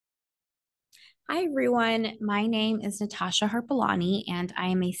Hi, everyone. My name is Natasha Harpalani, and I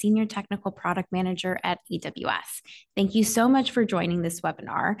am a Senior Technical Product Manager at AWS. Thank you so much for joining this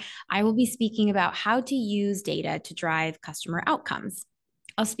webinar. I will be speaking about how to use data to drive customer outcomes.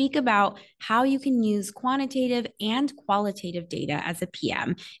 I'll speak about how you can use quantitative and qualitative data as a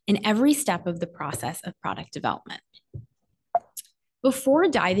PM in every step of the process of product development. Before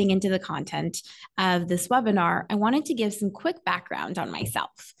diving into the content of this webinar, I wanted to give some quick background on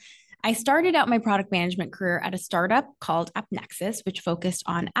myself. I started out my product management career at a startup called AppNexus, which focused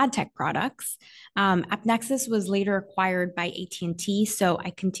on ad tech products. AppNexus was later acquired by AT&T, so I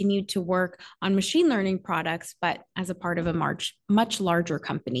continued to work on machine learning products, but as a part of a much larger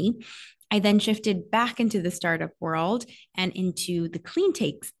company. I then shifted back into the startup world and into the clean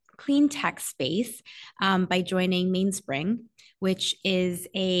tech space by joining Mainspring, which is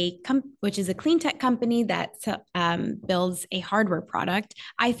a clean tech company that builds a hardware product.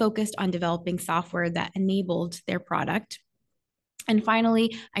 I focused on developing software that enabled their product. And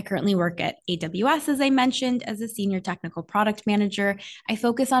finally, I currently work at AWS, as I mentioned, as a senior technical product manager. I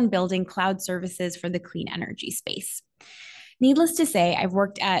focus on building cloud services for the clean energy space. Needless to say, I've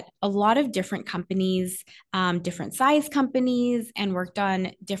worked at a lot of different companies, different size companies, and worked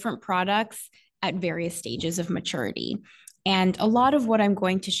on different products at various stages of maturity. And a lot of what I'm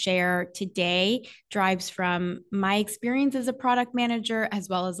going to share today drives from my experience as a product manager, as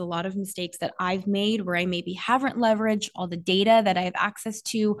well as a lot of mistakes that I've made where I maybe haven't leveraged all the data that I have access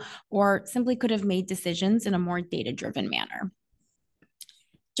to, or simply could have made decisions in a more data-driven manner.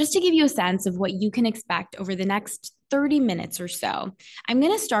 Just to give you a sense of what you can expect over the next 30 minutes or so, I'm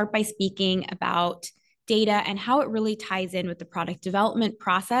going to start by speaking about data and how it really ties in with the product development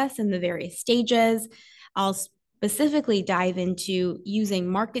process and the various stages. I'll specifically dive into using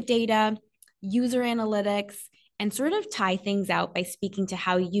market data, user analytics, and sort of tie things out by speaking to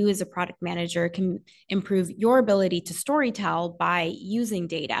how you as a product manager can improve your ability to storytell by using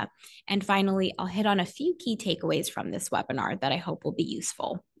data. And finally, I'll hit on a few key takeaways from this webinar that I hope will be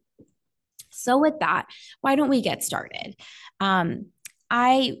useful. So with that, why don't we get started?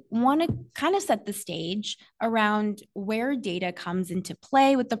 I want to kind of set the stage around where data comes into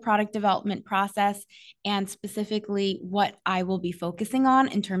play with the product development process, and specifically what I will be focusing on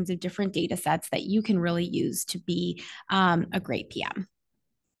in terms of different data sets that you can really use to be a great PM.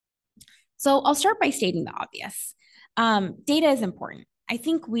 So I'll start by stating the obvious. Data is important. I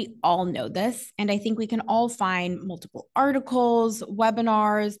think we all know this, and I think we can all find multiple articles,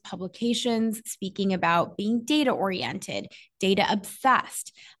 webinars, publications speaking about being data oriented, data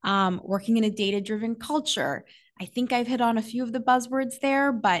obsessed, working in a data driven culture. I think I've hit on a few of the buzzwords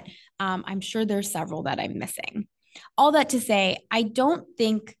there, but I'm sure there's several that I'm missing. All that to say, I don't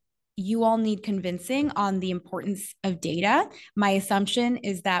think you all need convincing on the importance of data. My assumption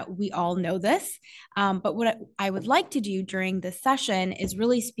is that we all know this. But what I would like to do during this session is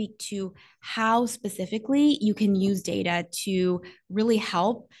really speak to how specifically you can use data to really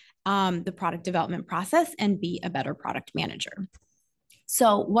help the product development process and be a better product manager.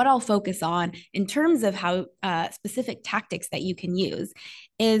 So what I'll focus on in terms of how specific tactics that you can use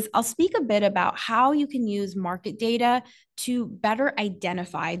is I'll speak a bit about how you can use market data to better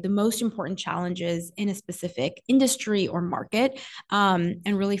identify the most important challenges in a specific industry or market, and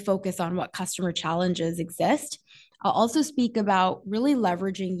really focus on what customer challenges exist. I'll also speak about really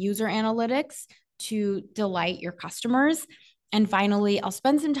leveraging user analytics to delight your customers. And finally, I'll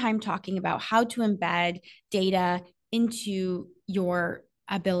spend some time talking about how to embed data into your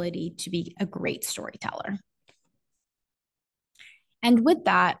ability to be a great storyteller. And with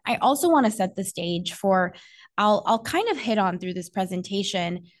that, I also want to set the stage for, I'll kind of hit on through this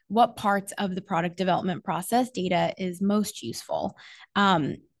presentation what parts of the product development process data is most useful.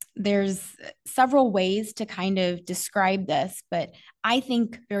 There's several ways to kind of describe this, but I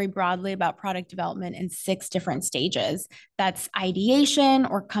think very broadly about product development in 6 different stages. That's ideation,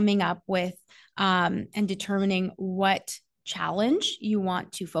 or coming up with and determining what challenge you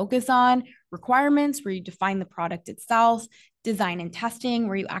want to focus on, requirements, where you define the product itself, design and testing,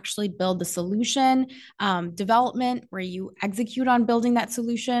 where you actually build the solution, development, where you execute on building that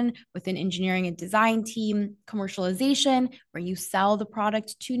solution with an engineering and design team, commercialization, where you sell the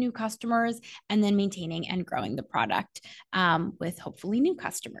product to new customers, and then maintaining and growing the product with hopefully new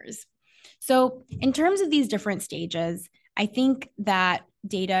customers. So in terms of these different stages, I think that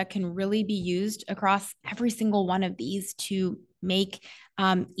data can really be used across every single one of these to make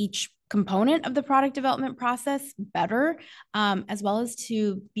each component of the product development process better, as well as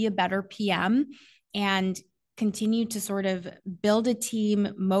to be a better PM and continue to sort of build a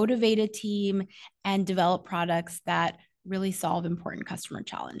team, motivate a team, and develop products that really solve important customer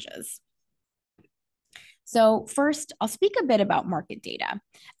challenges. So first, I'll speak a bit about market data.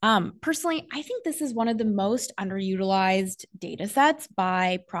 Personally, I think this is one of the most underutilized data sets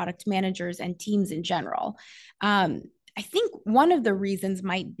by product managers and teams in general. Um, I think one of the reasons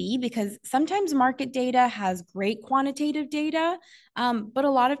might be because sometimes market data has great quantitative data, but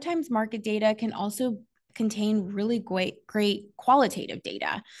a lot of times market data can also contain really great qualitative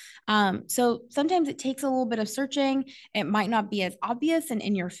data. So sometimes it takes a little bit of searching. It might not be as obvious and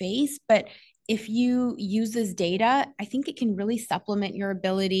in your face, but if you use this data, I think it can really supplement your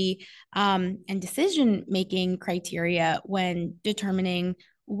ability and decision making criteria when determining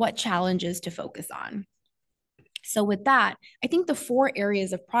what challenges to focus on. So with that, I think the four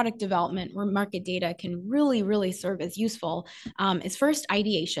areas of product development where market data can really serve as useful is first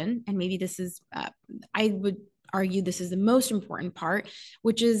ideation, and maybe this is, I would argue this is the most important part,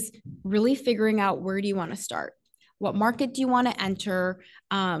 which is really figuring out where do you want to start? What market do you want to enter?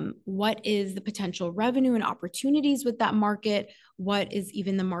 What is the potential revenue and opportunities with that market? What is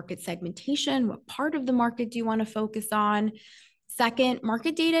even the market segmentation? What part of the market do you want to focus on? Second,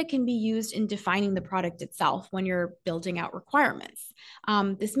 market data can be used in defining the product itself when you're building out requirements.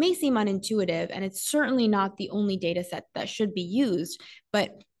 This may seem unintuitive, and it's certainly not the only data set that should be used,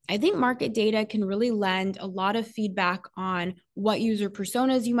 but I think market data can really lend a lot of feedback on what user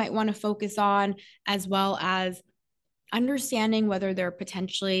personas you might want to focus on, as well as understanding whether there are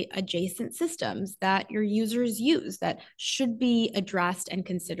potentially adjacent systems that your users use that should be addressed and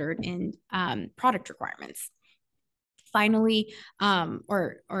considered in product requirements. Finally,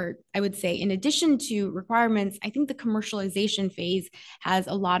 or I would say, in addition to requirements, I think the commercialization phase has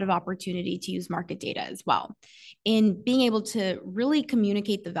a lot of opportunity to use market data as well. In being able to really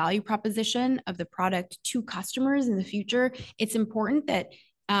communicate the value proposition of the product to customers in the future, it's important that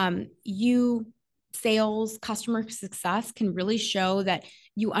you sales, customer success can really show that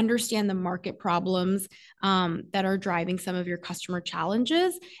you understand the market problems that are driving some of your customer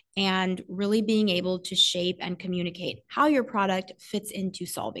challenges, and really being able to shape and communicate how your product fits into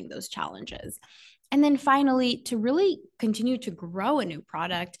solving those challenges. And then finally, to really continue to grow a new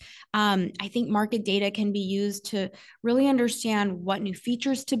product, I think market data can be used to really understand what new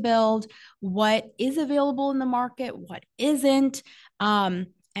features to build, what is available in the market, what isn't,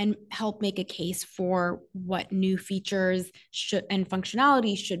 and help make a case for what new features should and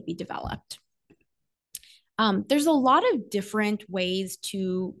functionality should be developed. There's a lot of different ways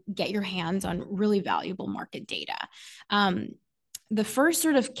to get your hands on really valuable market data. The first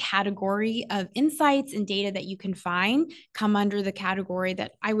sort of category of insights and data that you can find come under the category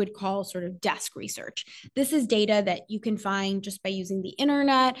that I would call sort of desk research. This is data that you can find just by using the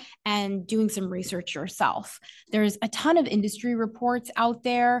internet and doing some research yourself. There's a ton of industry reports out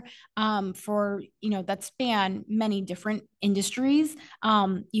there that span many different industries.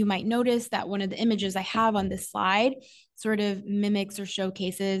 You might notice that one of the images I have on this slide sort of mimics or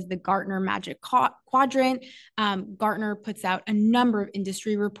showcases the Gartner Magic Quadrant. Gartner puts out a number of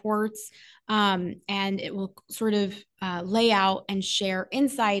industry reports, and it will sort of lay out and share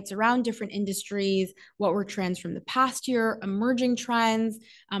insights around different industries, what were trends from the past year, emerging trends,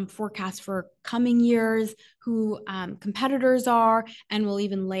 forecasts for coming years, who competitors are, and will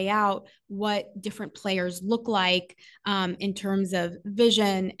even lay out what different players look like in terms of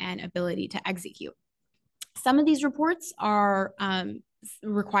vision and ability to execute. Some of these reports are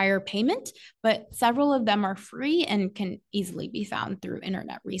require payment, but several of them are free and can easily be found through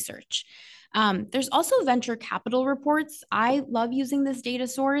internet research. There's also venture capital reports. I love using this data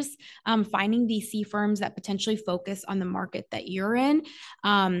source, finding VC firms that potentially focus on the market that you're in.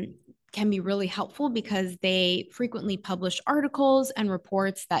 Can be really helpful because they frequently publish articles and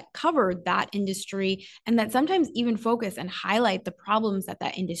reports that cover that industry, and that sometimes even focus and highlight the problems that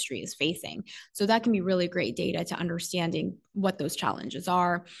that industry is facing. So that can be really great data to understanding what those challenges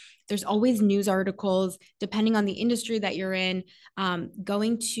are. There's always news articles, depending on the industry that you're in.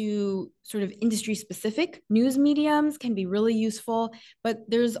 Going to sort of industry specific news mediums can be really useful, but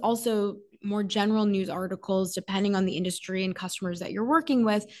there's also more general news articles, depending on the industry and customers that you're working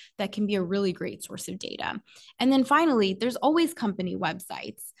with, that can be a really great source of data. And then finally, there's always company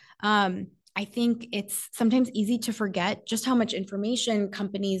websites. I think it's sometimes easy to forget just how much information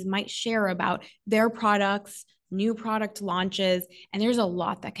companies might share about their products, new product launches, and there's a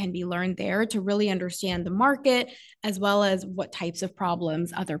lot that can be learned there to really understand the market, as well as what types of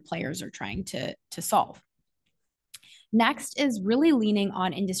problems other players are trying to solve. Next is really leaning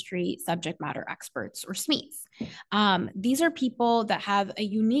on industry subject matter experts, or SMEs. These are people that have a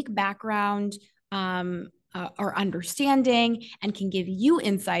unique background or understanding, and can give you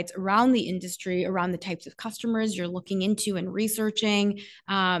insights around the industry, around the types of customers you're looking into and researching.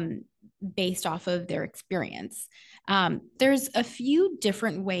 based off of their experience. There's a few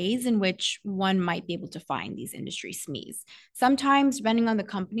different ways in which one might be able to find these industry SMEs. Sometimes, depending on the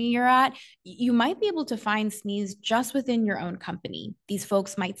company you're at, you might be able to find SMEs just within your own company. These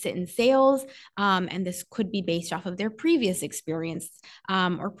folks might sit in sales, and this could be based off of their previous experience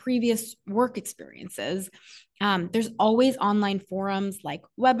or previous work experiences. There's always online forums like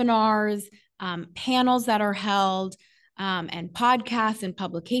webinars, panels that are held, and podcasts and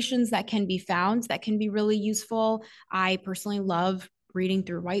publications that can be found that can be really useful. I personally love reading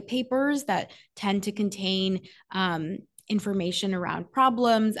through white papers that tend to contain information around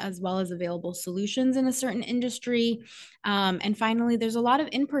problems as well as available solutions in a certain industry. And finally, there's a lot of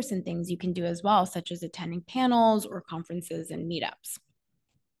in-person things you can do as well, such as attending panels or conferences and meetups.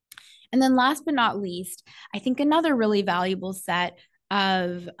 And then last but not least, I think another really valuable set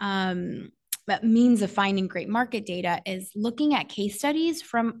of means of finding great market data is looking at case studies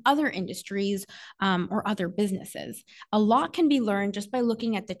from other industries or other businesses. A lot can be learned just by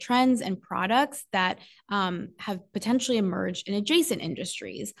looking at the trends and products that have potentially emerged in adjacent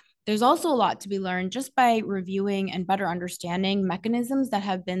industries. There's also a lot to be learned just by reviewing and better understanding mechanisms that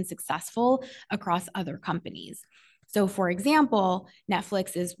have been successful across other companies. So, for example,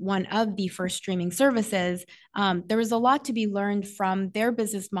 Netflix is one of the first streaming services. There was a lot to be learned from their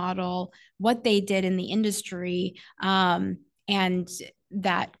business model, what they did in the industry, and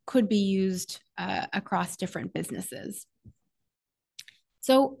that could be used across different businesses.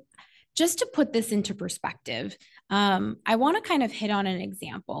 So, just to put this into perspective, I want to kind of hit on an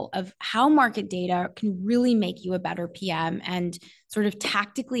example of how market data can really make you a better PM and sort of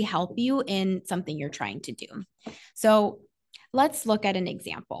tactically help you in something you're trying to do. So let's look at an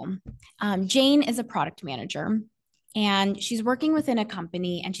example. Jane is a product manager, and she's working within a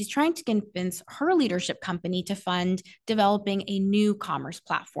company, and she's trying to convince her leadership company to fund developing a new commerce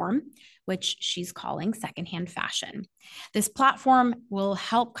platform, which she's calling Secondhand Fashion. This platform will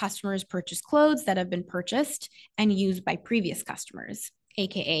help customers purchase clothes that have been purchased and used by previous customers,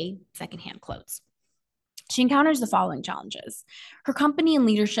 aka secondhand clothes. She encounters the following challenges. Her company and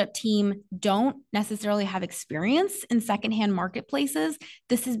leadership team don't necessarily have experience in secondhand marketplaces.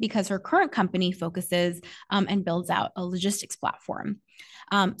 This is because her current company focuses and builds out a logistics platform.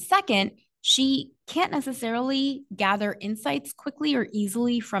 Second, she can't necessarily gather insights quickly or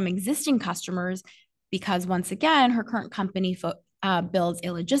easily from existing customers because, once again, her current company builds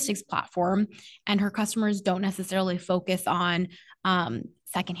a logistics platform, and her customers don't necessarily focus on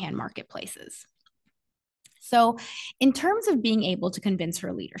secondhand marketplaces. So, in terms of being able to convince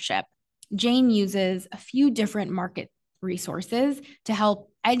her leadership, Jane uses a few different market resources to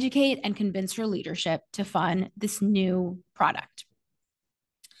help educate and convince her leadership to fund this new product.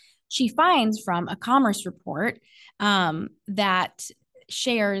 She finds from a commerce report that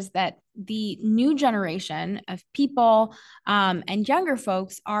shares that the new generation of people and younger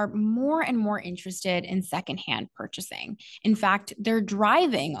folks are more and more interested in secondhand purchasing. In fact, they're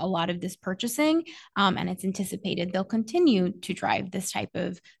driving a lot of this purchasing, and it's anticipated they'll continue to drive this type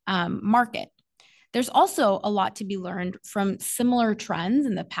of market. There's also a lot to be learned from similar trends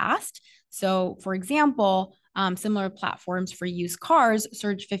in the past. So, for example, similar platforms for used cars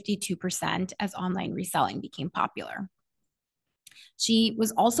surged 52% as online reselling became popular. She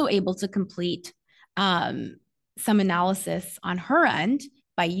was also able to complete some analysis on her end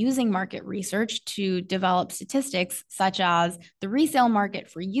by using market research to develop statistics such as the resale market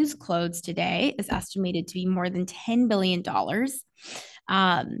for used clothes today is estimated to be more than $10 billion.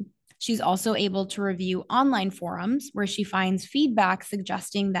 She's also able to review online forums where she finds feedback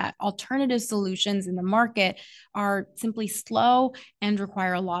suggesting that alternative solutions in the market are simply slow and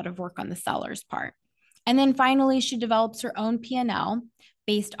require a lot of work on the seller's part. And then finally, she develops her own P&L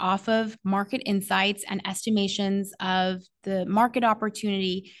based off of market insights and estimations of the market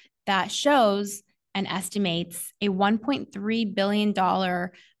opportunity that shows and estimates a $1.3 billion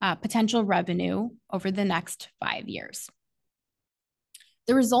potential revenue over the next 5 years.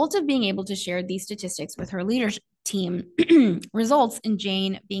 The result of being able to share these statistics with her leadership team results in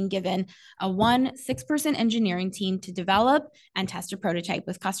Jane being given a 6-person engineering team to develop and test a prototype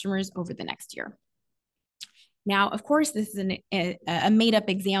with customers over the next year. Now, of course, this is a made-up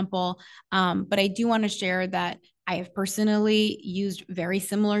example, but I do want to share that I have personally used very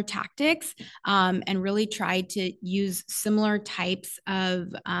similar tactics and really tried to use similar types of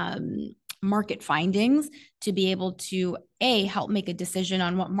market findings to be able to help make a decision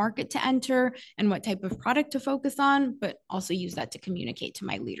on what market to enter and what type of product to focus on, but also use that to communicate to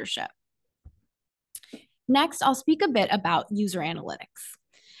my leadership. Next, I'll speak a bit about user analytics.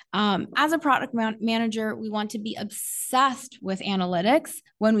 As a product manager, we want to be obsessed with analytics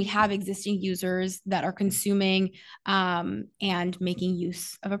when we have existing users that are consuming and making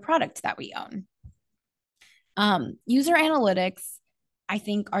use of a product that we own. User analytics, I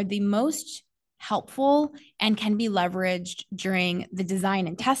think, are the most helpful and can be leveraged during the design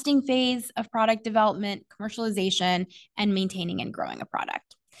and testing phase of product development, commercialization, and maintaining and growing a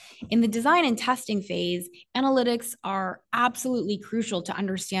product. In the design and testing phase, analytics are absolutely crucial to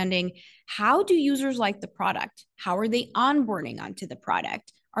understanding how do users like the product? How are they onboarding onto the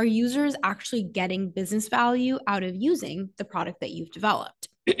product? Are users actually getting business value out of using the product that you've developed?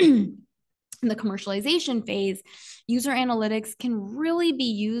 In the commercialization phase, user analytics can really be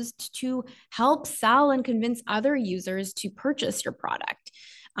used to help sell and convince other users to purchase your product.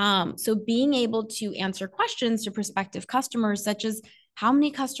 So being able to answer questions to prospective customers, such as how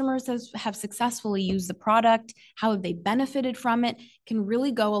many customers have successfully used the product, how have they benefited from it, can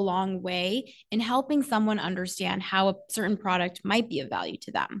really go a long way in helping someone understand how a certain product might be of value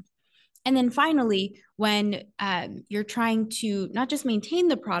to them. And then finally, when you're trying to not just maintain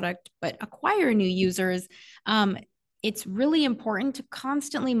the product, but acquire new users, it's really important to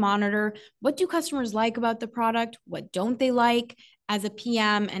constantly monitor what do customers like about the product, what don't they like. As a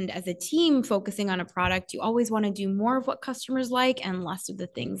PM and as a team focusing on a product, you always want to do more of what customers like and less of the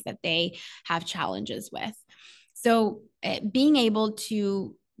things that they have challenges with. So being able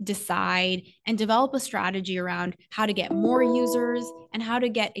to decide and develop a strategy around how to get more users and how to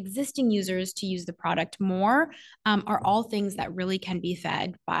get existing users to use the product more are all things that really can be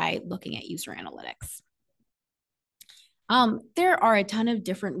fed by looking at user analytics. There are a ton of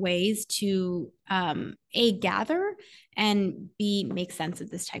different ways to A, gather, and B, make sense of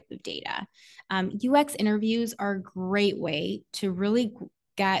this type of data. UX interviews are a great way to really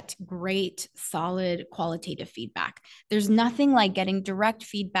get great, solid, qualitative feedback. There's nothing like getting direct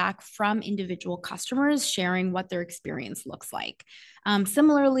feedback from individual customers sharing what their experience looks like.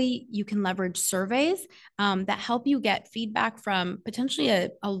 Similarly, you can leverage surveys that help you get feedback from potentially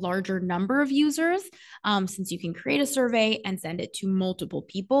a larger number of users, since you can create a survey and send it to multiple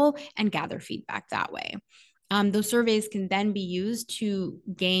people and gather feedback that way. Those surveys can then be used to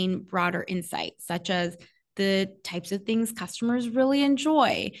gain broader insights, such as the types of things customers really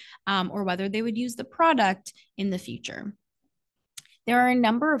enjoy, or whether they would use the product in the future. There are a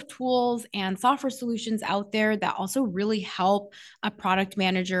number of tools and software solutions out there that also really help a product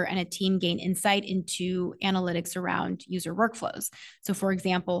manager and a team gain insight into analytics around user workflows. So for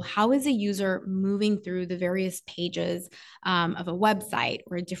example, how is a user moving through the various pages of a website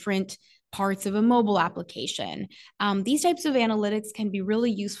or different parts of a mobile application? These types of analytics can be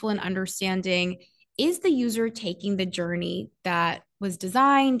really useful in understanding, is the user taking the journey that was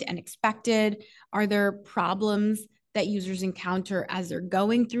designed and expected? Are there problems that users encounter as they're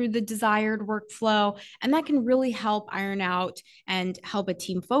going through the desired workflow? And that can really help iron out and help a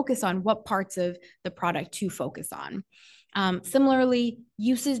team focus on what parts of the product to focus on. Similarly,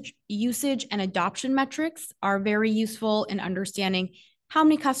 usage and adoption metrics are very useful in understanding how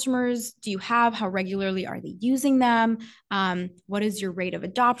many customers do you have? How regularly are they using them? What does your rate of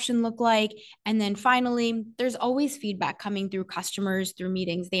adoption look like? And then finally, there's always feedback coming through customers through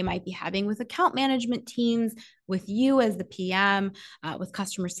meetings they might be having with account management teams, with you as the PM, with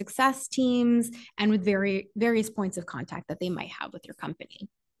customer success teams, and with various points of contact that they might have with your company.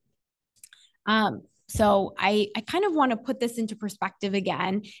 So I kind of want to put this into perspective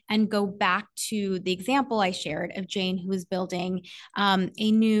again and go back to the example I shared of Jane, who is building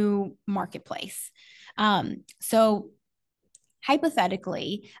a new marketplace. So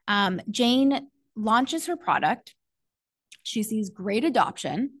hypothetically, Jane launches her product. She sees great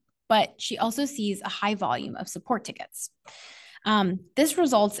adoption, but she also sees a high volume of support tickets. This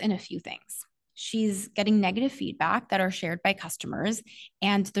results in a few things. She's getting negative feedback that are shared by customers,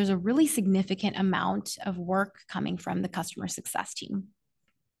 and there's a really significant amount of work coming from the customer success team.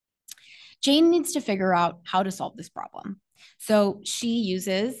 Jane needs to figure out how to solve this problem. So she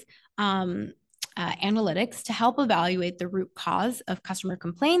uses analytics to help evaluate the root cause of customer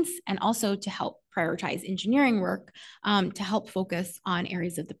complaints and also to help prioritize engineering work to help focus on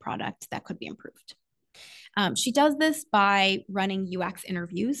areas of the product that could be improved. She does this by running UX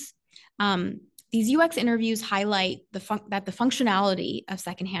interviews. These UX interviews highlight that the functionality of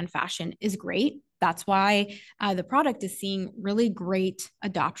secondhand fashion is great. That's why the product is seeing really great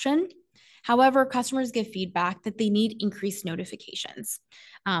adoption. However, customers give feedback that they need increased notifications.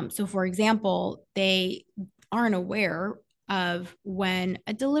 So for example, they aren't aware of when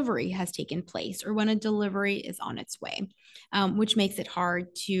a delivery has taken place or when a delivery is on its way, which makes it hard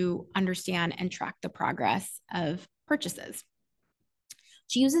to understand and track the progress of purchases.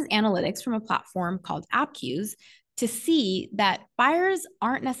 She uses analytics from a platform called AppQues to see that buyers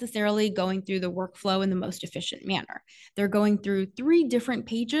aren't necessarily going through the workflow in the most efficient manner. They're going through 3 different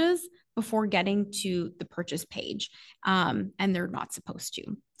pages before getting to the purchase page, and they're not supposed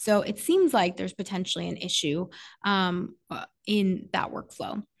to. So it seems like there's potentially an issue in that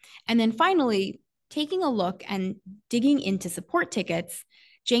workflow. And then finally, taking a look and digging into support tickets,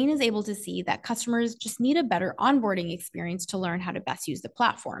 Jane is able to see that customers just need a better onboarding experience to learn how to best use the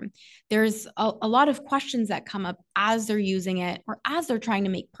platform. There's a lot of questions that come up as they're using it or as they're trying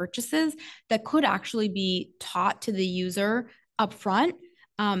to make purchases that could actually be taught to the user upfront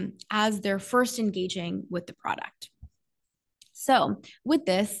as they're first engaging with the product. So with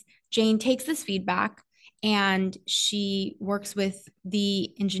this, Jane takes this feedback and she works with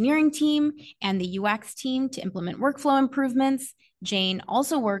the engineering team and the UX team to implement workflow improvements. Jane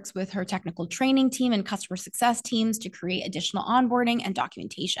also works with her technical training team and customer success teams to create additional onboarding and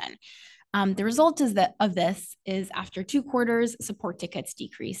documentation. The result of this is after 2 quarters, support tickets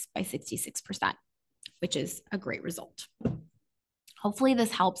decrease by 66%, which is a great result. Hopefully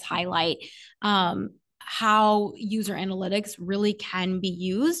this helps highlight how user analytics really can be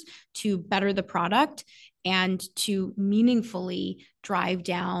used to better the product and to meaningfully drive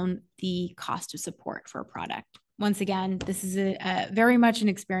down the cost of support for a product. Once again, this is a very much an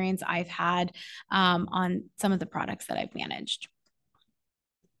experience I've had on some of the products that I've managed.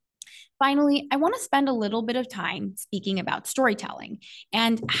 Finally, I want to spend a little bit of time speaking about storytelling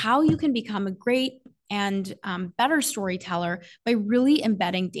and how you can become a great and better storyteller by really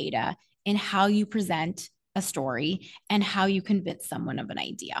embedding data in how you present a story and how you convince someone of an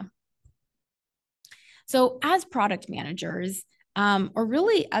idea. So as product managers, or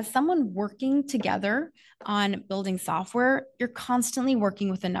really as someone working together on building software, you're constantly working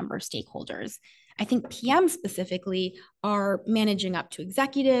with a number of stakeholders. I think PMs specifically are managing up to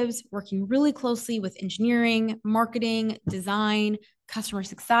executives, working really closely with engineering, marketing, design, customer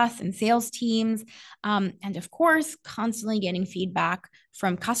success, and sales teams. And of course, constantly getting feedback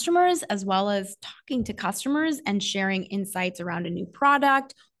from customers, as well as talking to customers and sharing insights around a new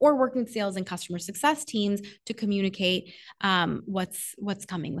product, or working with sales and customer success teams to communicate what's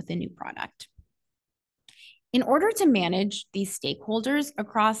coming with a new product. In order to manage these stakeholders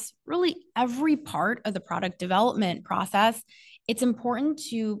across really every part of the product development process, it's important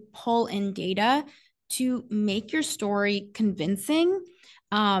to pull in data to make your story convincing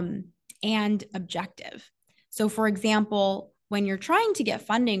and objective. So for example, when you're trying to get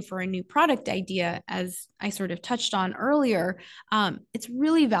funding for a new product idea, as I sort of touched on earlier, it's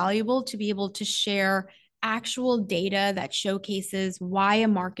really valuable to be able to share actual data that showcases why a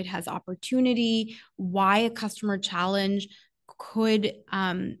market has opportunity, why a customer challenge could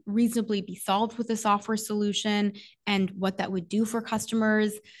reasonably be solved with a software solution, and what that would do for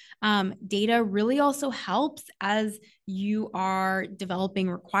customers. Data really also helps as you are developing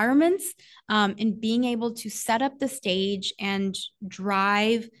requirements and being able to set up the stage and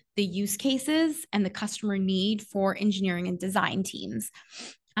drive the use cases and the customer need for engineering and design teams.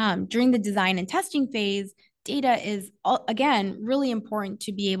 During the design and testing phase, data is, again, really important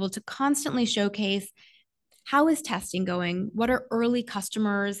to be able to constantly showcase how is testing going, what are early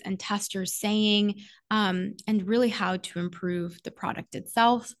customers and testers saying, and really how to improve the product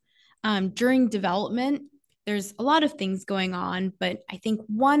itself. During development, there's a lot of things going on, but I think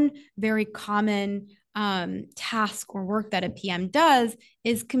one very common task or work that a PM does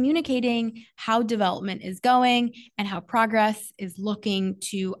is communicating how development is going and how progress is looking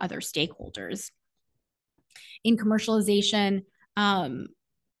to other stakeholders. In commercialization,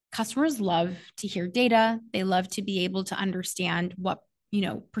 customers love to hear data. They love to be able to understand what,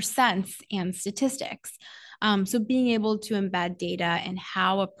 percents and statistics. So being able to embed data and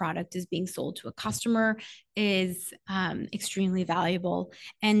how a product is being sold to a customer is extremely valuable.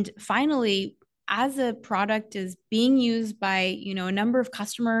 And finally, as a product is being used by a number of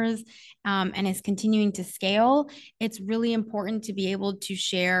customers and is continuing to scale, it's really important to be able to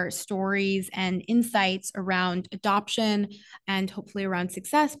share stories and insights around adoption and hopefully around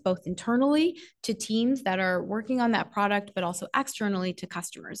success, both internally to teams that are working on that product, but also externally to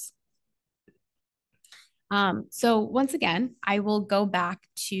customers. So once again, I will go back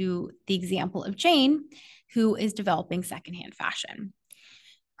to the example of Jane, who is developing secondhand fashion.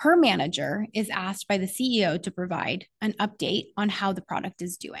 Her manager is asked by the CEO to provide an update on how the product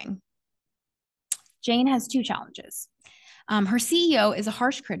is doing. Jane has 2 challenges. Her CEO is a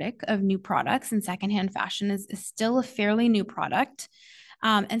harsh critic of new products, and secondhand fashion is still a fairly new product.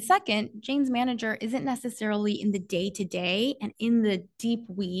 And second, Jane's manager isn't necessarily in the day-to-day and in the deep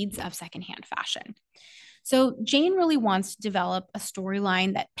weeds of secondhand fashion. So Jane really wants to develop a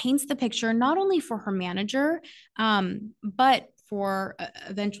storyline that paints the picture not only for her manager, but for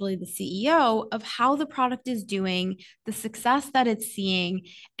eventually the CEO of how the product is doing, the success that it's seeing,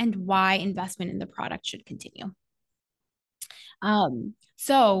 and why investment in the product should continue.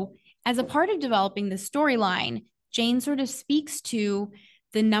 So, as a part of developing the storyline, Jane sort of speaks to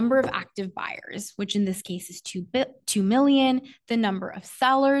the number of active buyers, which in this case is 2 million, the number of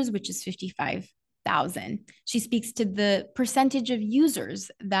sellers, which is 55,000. She speaks to the percentage of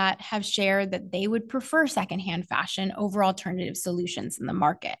users that have shared that they would prefer secondhand fashion over alternative solutions in the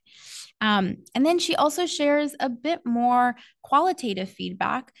market. And then she also shares a bit more qualitative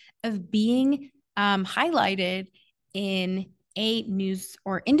feedback of being highlighted in a news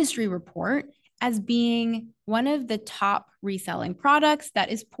or industry report as being one of the top reselling products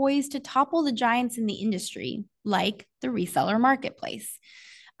that is poised to topple the giants in the industry, like the reseller marketplace.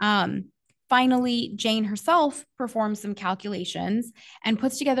 Finally, Jane herself performs some calculations and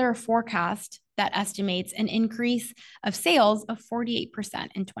puts together a forecast that estimates an increase of sales of 48%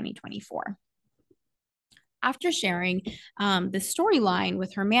 in 2024. After sharing the storyline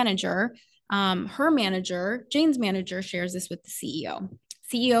with her manager, Jane's manager, shares this with the CEO.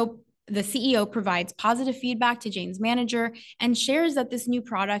 The CEO provides positive feedback to Jane's manager and shares that this new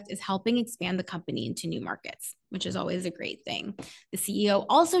product is helping expand the company into new markets, which is always a great thing. The CEO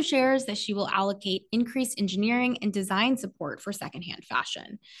also shares that she will allocate increased engineering and design support for secondhand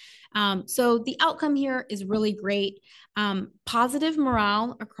fashion. So the outcome here is really great. Positive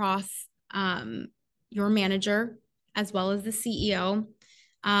morale across your manager as well as the CEO.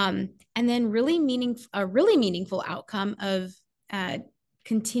 And then a really meaningful outcome of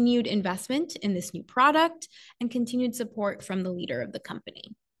continued investment in this new product and continued support from the leader of the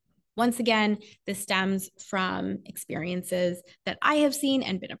company. Once again, this stems from experiences that I have seen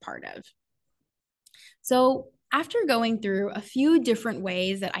and been a part of. So after going through a few different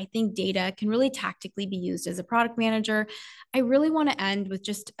ways that I think data can really tactically be used as a product manager, I really want to end with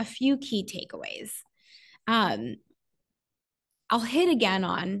just a few key takeaways. I'll hit again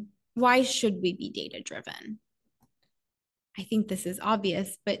on why should we be data-driven? I think this is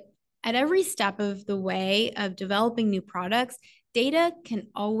obvious, but at every step of the way of developing new products, data can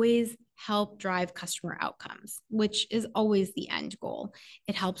always help drive customer outcomes, which is always the end goal.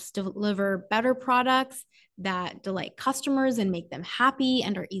 It helps deliver better products that delight customers and make them happy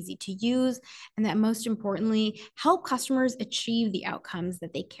and are easy to use, and that most importantly, help customers achieve the outcomes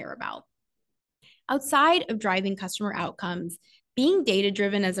that they care about. Outside of driving customer outcomes, being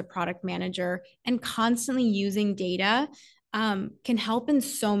data-driven as a product manager and constantly using data can help in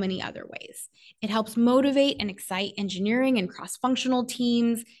so many other ways. It helps motivate and excite engineering and cross-functional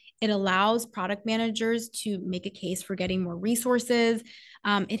teams. It allows product managers to make a case for getting more resources.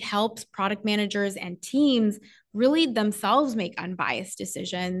 It helps product managers and teams really themselves make unbiased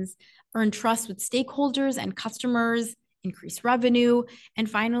decisions, earn trust with stakeholders and customers, increase revenue. And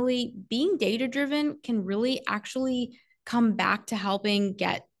finally, being data-driven can really actually come back to helping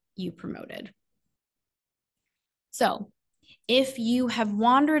get you promoted. So if you have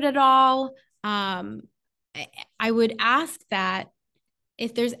wandered at all, I would ask that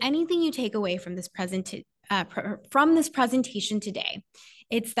if there's anything you take away from this presentation today,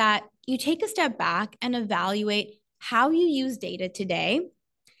 it's that you take a step back and evaluate how you use data today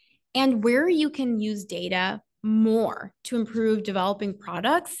and where you can use data more to improve developing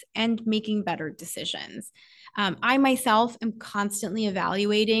products and making better decisions. I myself am constantly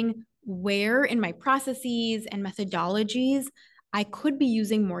evaluating where in my processes and methodologies I could be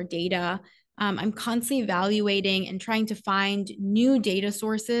using more data. I'm constantly evaluating and trying to find new data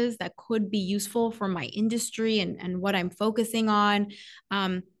sources that could be useful for my industry and what I'm focusing on.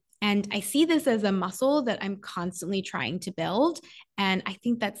 And I see this as a muscle that I'm constantly trying to build. And I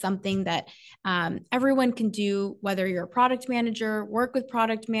think that's something that everyone can do, whether you're a product manager, work with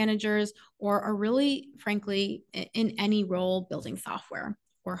product managers, or are really, frankly, in any role building software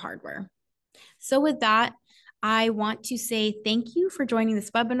or hardware. So with that, I want to say thank you for joining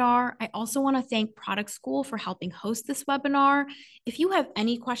this webinar. I also want to thank Product School for helping host this webinar. If you have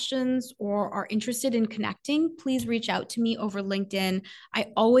any questions or are interested in connecting, please reach out to me over LinkedIn.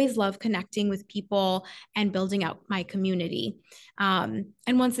 I always love connecting with people and building out my community. And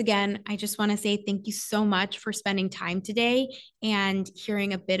once again, I just want to say thank you so much for spending time today and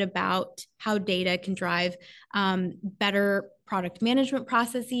hearing a bit about how data can drive better product management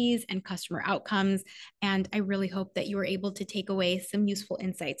processes and customer outcomes. And I really hope that you were able to take away some useful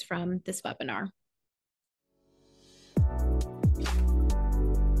insights from this webinar.